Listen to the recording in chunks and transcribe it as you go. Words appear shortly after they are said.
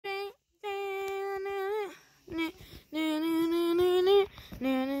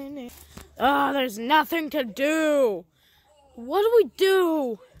There's nothing to do. What do we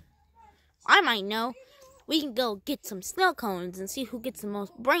do? I might know. We can go get some snow cones and see who gets the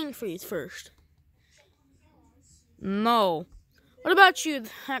most brain freeze first. No. What about you,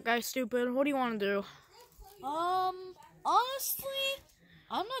 that guy stupid? What do you want to do? Honestly,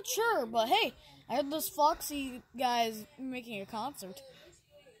 I'm not sure, but hey, I heard this Foxy guy's making a concert.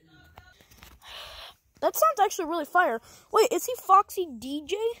 That sounds actually really fire. Wait, is he Foxy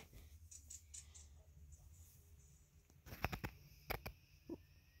DJ?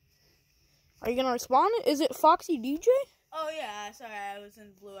 Are you gonna respond? Is it Foxy DJ? Oh yeah, sorry, I was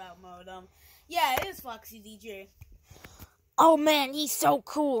in blue out mode. Yeah, it is Foxy DJ. Oh man, he's so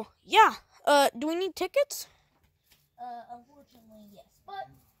cool. Yeah. Do we need tickets? Unfortunately, yes, but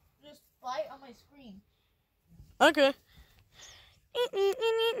just buy it on my screen. Okay.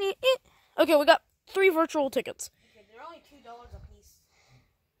 Okay, we got 3 virtual tickets. Okay, they're only $2 a piece.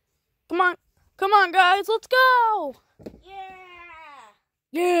 Come on, guys, let's go.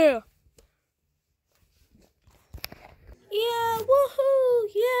 Yeah. Yeah, woohoo!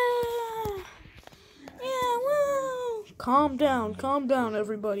 Yeah! Yeah, woo! Calm down,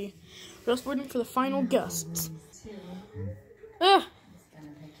 everybody. Just waiting for the final guests.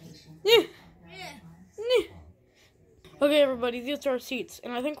 Okay, everybody, these are our seats,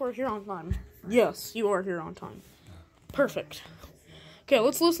 and I think we're here on time. Yes, you are here on time. Perfect. Okay,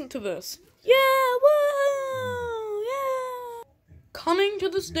 let's listen to this. Yeah, woo! Yeah! Coming to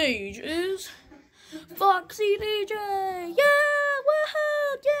the stage is Foxy DJ! Yeah!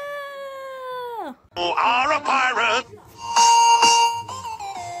 Woohoo! Yeah! You are a pirate!